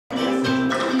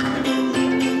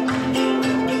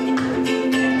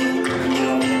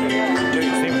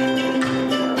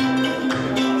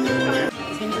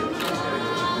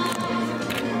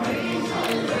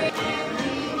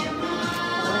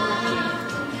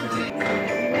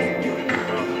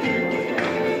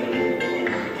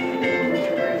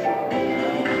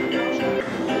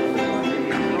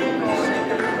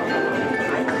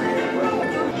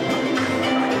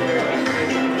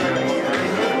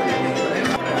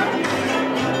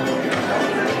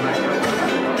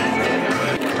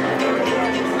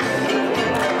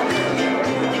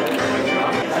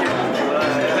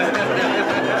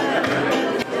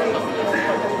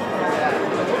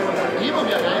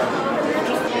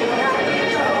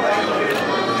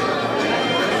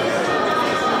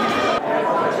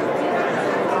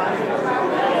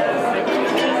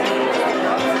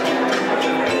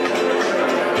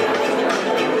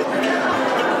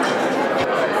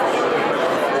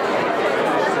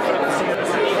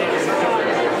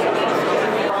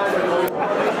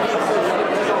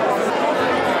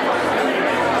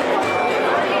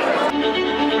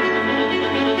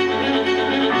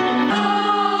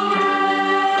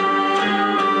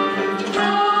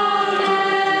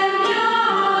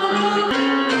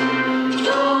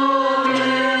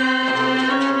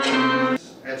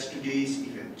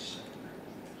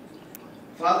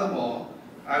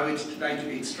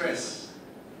express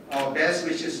our best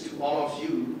wishes to all of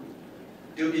you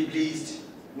to be pleased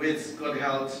with good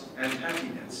health and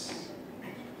happiness.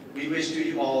 We wish to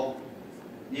you all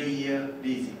New Year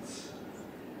blessings.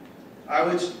 I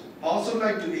would also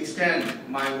like to extend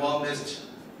my warmest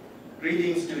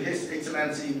greetings to His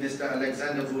Excellency Mr.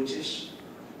 Alexander Vučić,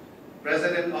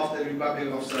 President of the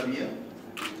Republic of Serbia,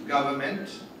 government,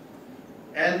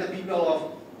 and the people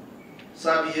of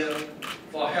Serbia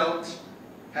for health,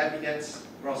 happiness,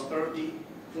 prosperity,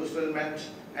 fulfillment,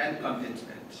 and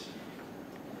contentment.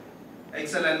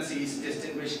 Excellencies,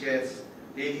 distinguished guests,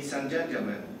 ladies and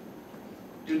gentlemen,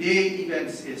 today's event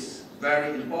is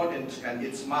very important and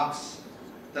it marks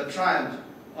the triumph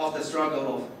of the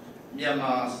struggle of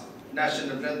Myanmar's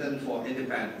national anthem for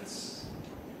independence.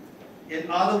 In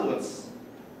other words,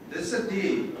 this is a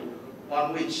day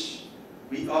on which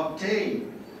we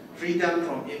obtain freedom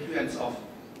from influence of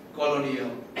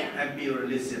colonial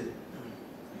imperialism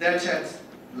that has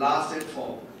lasted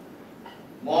for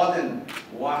more than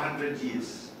 100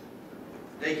 years.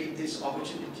 Taking this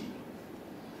opportunity,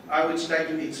 I would like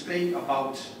to explain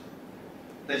about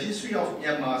the history of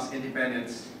Myanmar's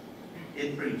independence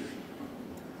in brief.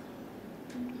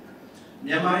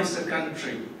 Myanmar is a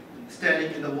country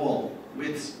standing in the world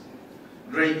with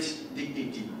great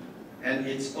dignity and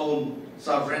its own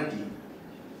sovereignty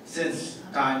since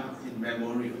time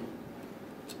immemorial.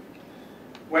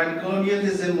 When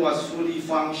colonialism was fully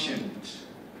functioned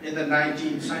in the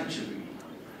 19th century,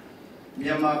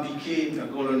 Myanmar became a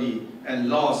colony and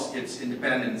lost its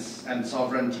independence and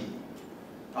sovereignty.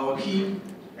 Our king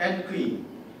and queen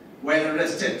were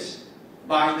arrested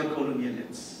by the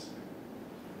colonialists.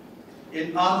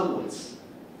 In other words,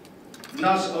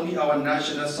 not only our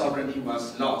national sovereignty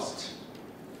was lost,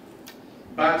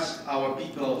 but our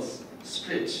people's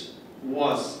spirit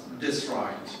was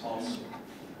destroyed also.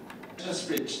 The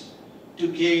spirit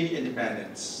to gain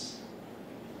independence.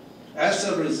 As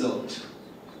a result,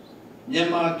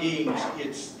 Myanmar gained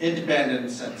its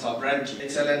independence and sovereignty.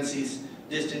 Excellencies,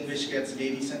 distinguished guests,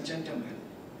 ladies and gentlemen.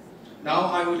 Now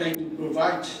I would like to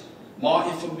provide more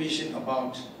information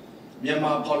about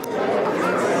Myanmar politics.